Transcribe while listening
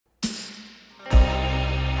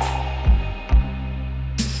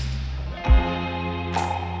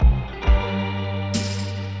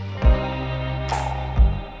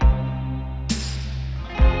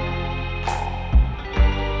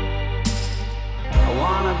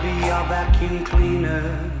be your vacuum cleaner,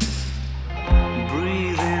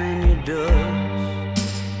 breathing in your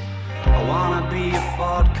dust. I wanna be a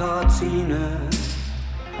Ford Cortina,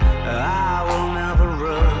 I will never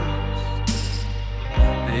rust.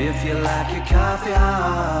 If you like your coffee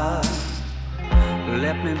hot,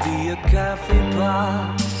 let me be a coffee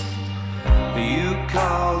pot. You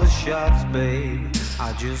call the shots, babe,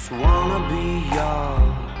 I just wanna be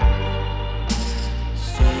yours.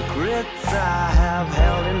 Secrets I have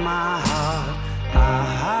held in my heart are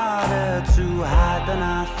harder to hide than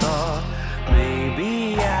I thought. Maybe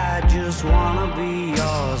I just wanna be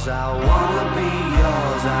yours. I wanna be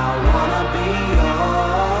yours. I wanna be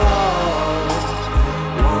yours.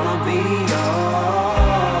 Wanna be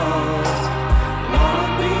yours. Wanna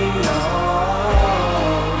be yours.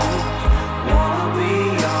 Wanna be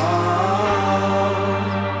yours.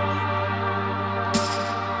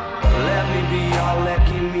 Let me be your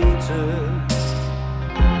lucky meter,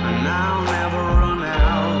 and I'll never run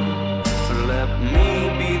out. Let me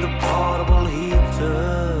be the portable heater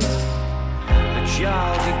that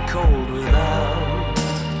y'all get cold without.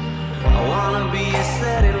 I wanna be a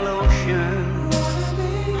steady lotion,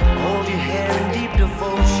 hold your hair in deep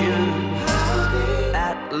devotion,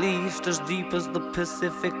 at least as deep as the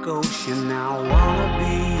Pacific Ocean. I wanna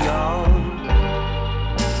be yours.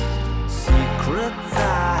 Secrets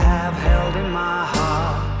I have held in my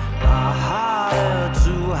heart are harder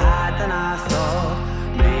to hide than I thought.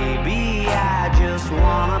 Maybe I just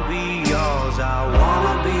wanna be yours. I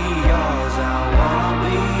wanna be yours. I wanna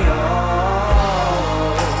be yours.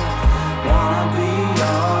 Wanna be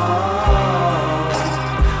yours.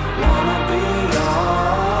 Wanna be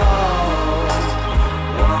yours.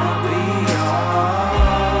 Wanna be yours.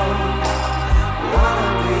 Wanna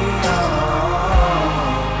be yours.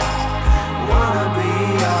 Wanna be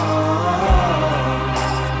yours.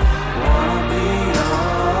 Wanna be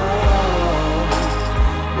yours.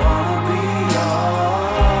 Wanna be yours.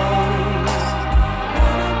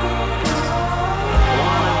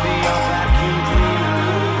 Wanna be your vacuum cleaner,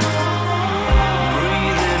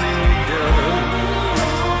 breathing in your dirt.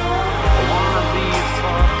 Wanna be a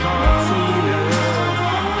Ford Cortina,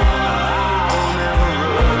 I will never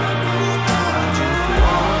rust. I just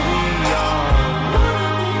wanna be yours.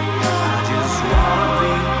 I just wanna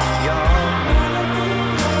be yours.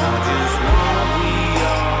 I just wanna be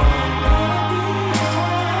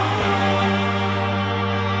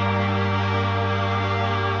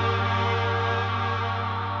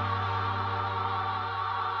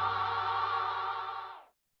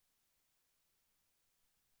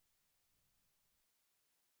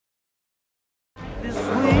this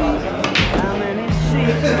week. How many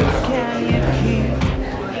secrets can you keep?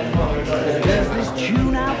 There's this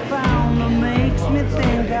tune I found that makes me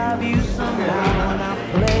think of you somehow, and I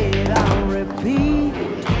play it on repeat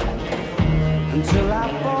until I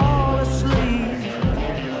fall asleep,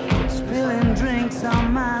 spilling drinks on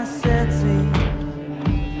my settee.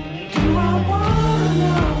 Do I wanna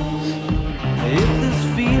know if this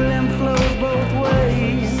feeling flows both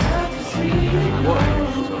ways?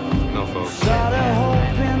 No, folks. Sorta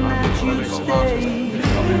hoping that you'd stay,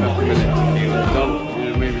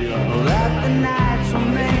 that the nights were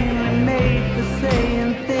mainly made for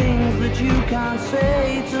saying things that you can't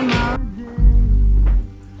say tomorrow.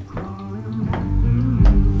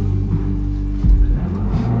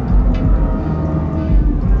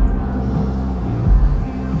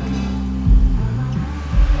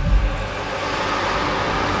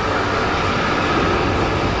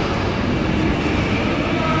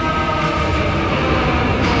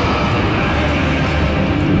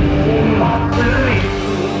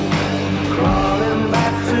 Crawling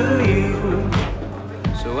back to you.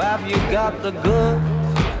 So have you got the goods?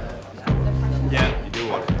 Yeah, you do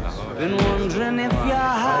want it. Been wondering if your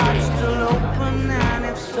heart's still open, and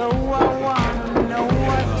if so, I wanna know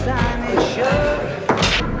what time it should.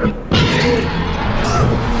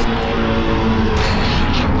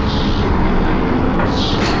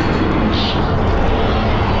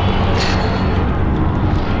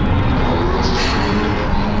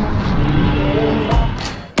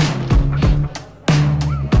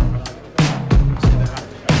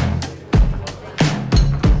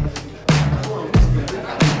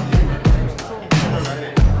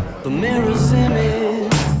 The mirror's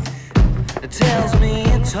image, it tells me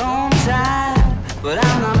it's home time, but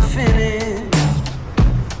I'm not finished,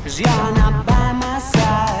 'cause you're not by my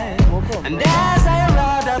side. And as I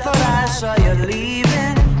arrived, I thought I saw you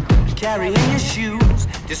leaving, carrying your shoes.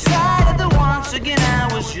 Decided that once again I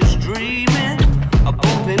was just dreaming of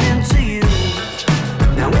bumping into you.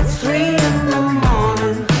 Now it's 3 in the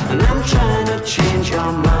morning, and I'm trying to change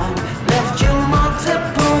your mind. Left you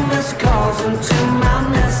multiple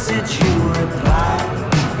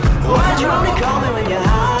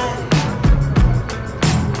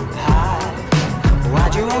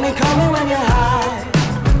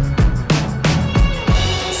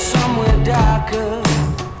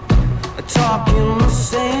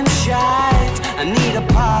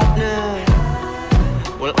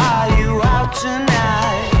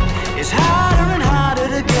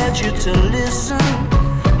get you to listen,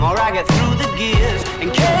 more I get through the gears,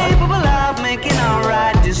 incapable of making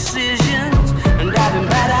alright decisions and having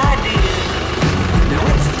bad ideas. Now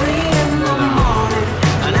it's 3 in the morning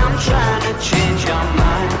and I'm trying to change your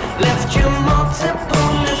mind. Left you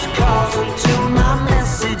multiple missed calls until my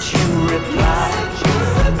message you replied.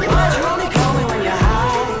 Why'd you only call me when you're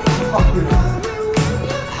high?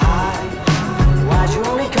 High. Why'd you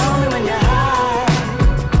only call me when you're high?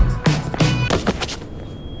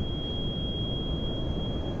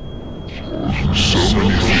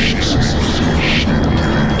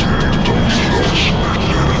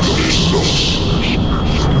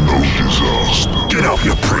 Get up,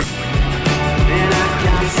 you prick! And I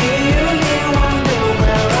can't see you, you wonder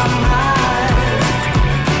where I'm at.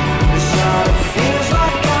 It sort of feels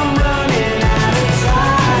like I'm running out of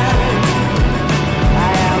time.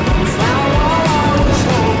 I haven't found what I was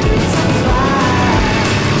hoping to find.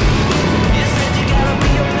 You said you gotta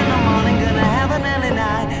be up in the morning, gonna have an early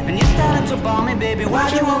night, and you started to bore me, baby.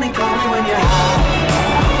 Why'd you only call me when you're high?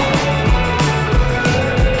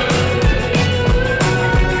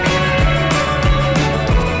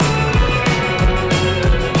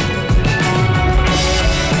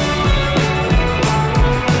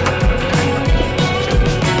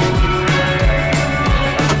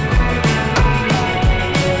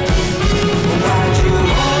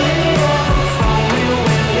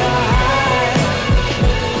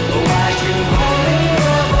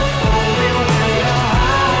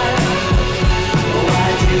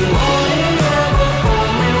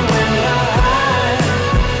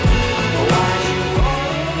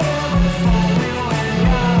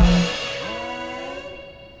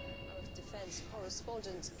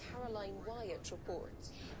 Correspondent Caroline Wyatt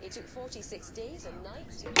reports. It took 46 days and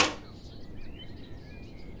nights.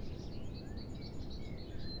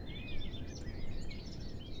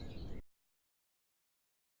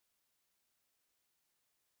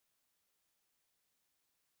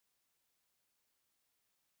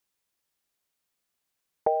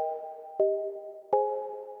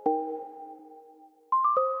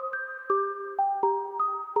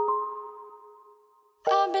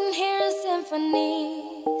 I've been hearing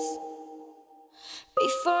symphonies.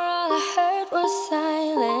 Before all I heard was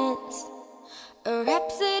silence. A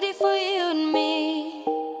rhapsody for you and me.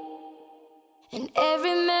 And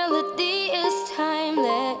every melody is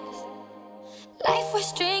timeless. Life was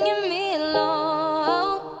stringing me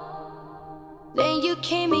along. Then you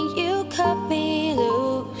came and you cut me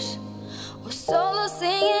loose. Was solo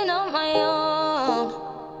singing on my own.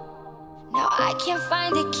 Now I can't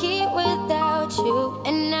find a key without you.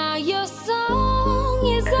 And now your song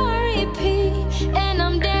is on repeat, and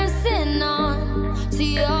I'm dancing on to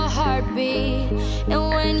your heartbeat. And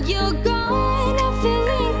when you're gone, I feel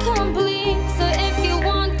incomplete. So if you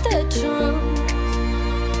want the truth,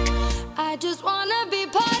 I just wanna be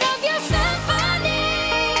part of your symphony.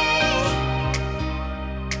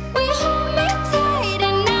 We hold me tight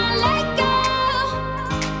and not let go.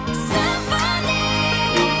 Symphony,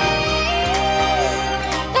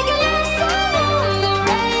 like a love song on the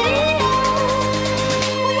radio.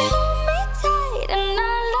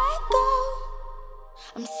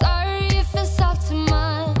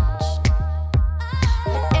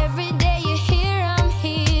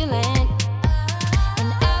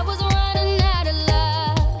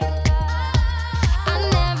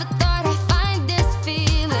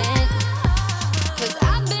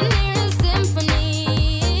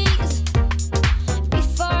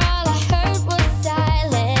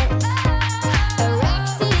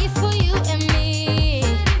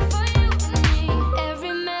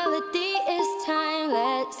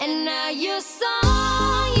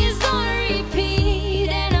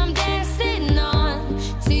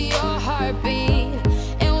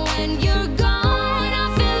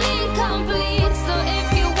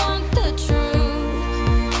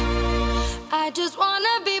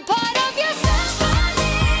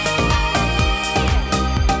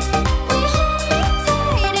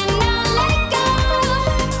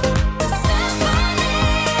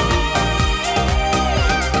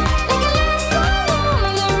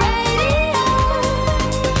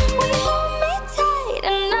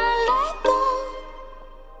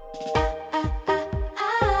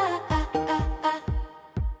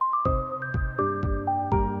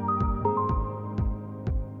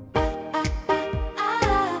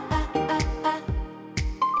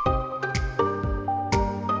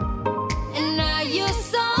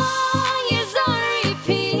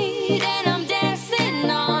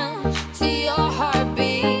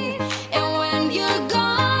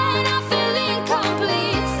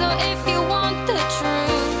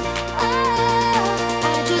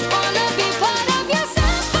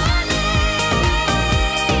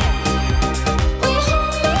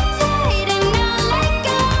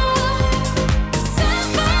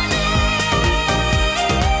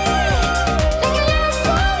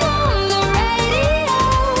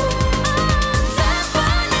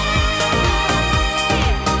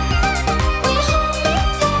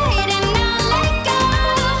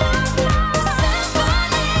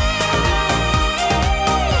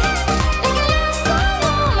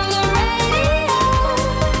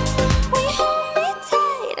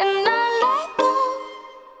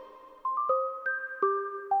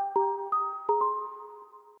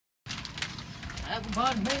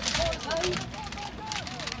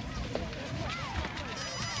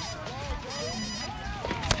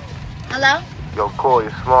 Hello? Yo, Cole, you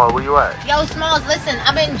small. Where you at? Yo, Smalls, listen,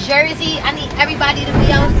 I'm in Jersey. I need everybody to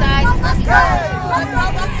be outside. Let's go!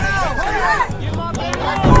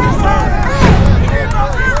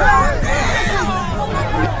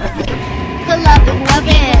 Pull up and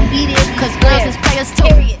whoever can be there. Cause girls is players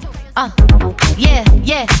too.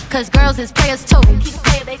 Yeah, cause girls is players too. Keep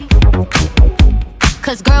playing, baby.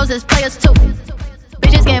 Cause girls is players too.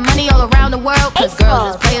 Bitches getting money all around the world. Cause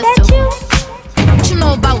girls is players too. What you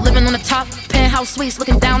know about living on the top? Penthouse suites,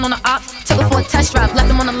 looking down on the ops. Took her for a test drive, left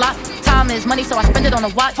them on the lot. Time is money, so I spend it on a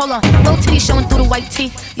watch. Hold on, little titty showing through the white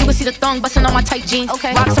tee. You can see the thong busting on my tight jeans.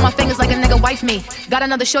 Okay. Rocks on my fingers like a nigga wife me. Got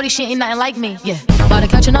another shorty, she ain't nothing like me. Yeah, about to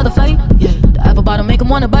catch another fight. Yeah, the apple bottom make him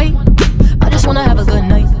wanna bite. I just wanna have a good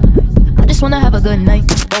night. I just wanna have a good night.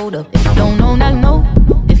 Hold up, if you don't know, now you know.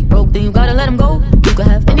 If you broke, then you gotta let him go. You could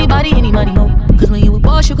have anybody, any money, no. Cause when you a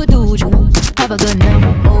boss, you could do what you want. Have a good night.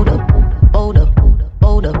 Hold up, hold up.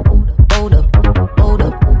 Hold up, hold up, hold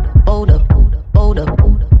up, hold up, hold up, hold up,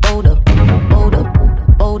 hold up,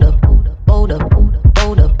 hold up, hold up,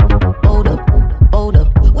 hold up, hold up, hold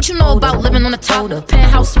up. What you know about living on the top?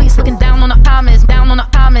 Penthouse suites, looking down on the comments, down on the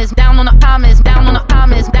comments, down on the comments, down on the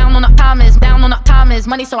comments, down on the comments, down on the comments.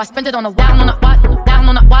 Money, so I spend it on the down on the what, down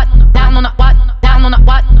on the what, down on the what, down on the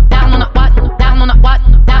what, down on the what, down on the what,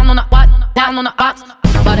 down on the what, down on the ops.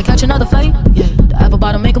 About to catch another fight. Yeah, the apple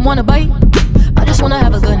bottom make him wanna bite. I just wanna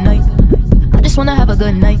have a good night. I just wanna have a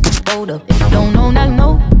good night. Hold up, if you don't know, now you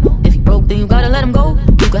know. If you broke, then you gotta let him go.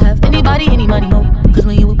 You could have anybody, any money, no. Cause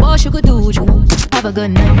when you a boss, you could do what you want. Have a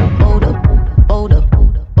good night. Hold up, hold up,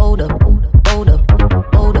 hold up, hold up, hold up,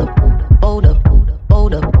 hold up, hold up,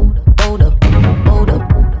 hold up, hold up, hold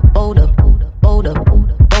up, hold up, hold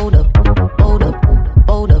up, hold up,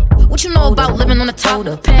 hold up. What you know about living on the top?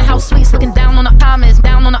 Penthouse suites, looking down on the comments,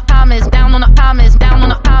 down on the comments, down on the comments, down on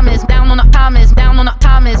the comments, down on the comments, down on the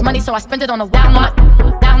comments. Money, so I spend it on the down on it,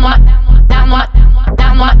 down on it, down on it,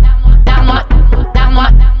 down on it, down on it, down on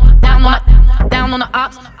it, down on it, down on the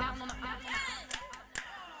ops.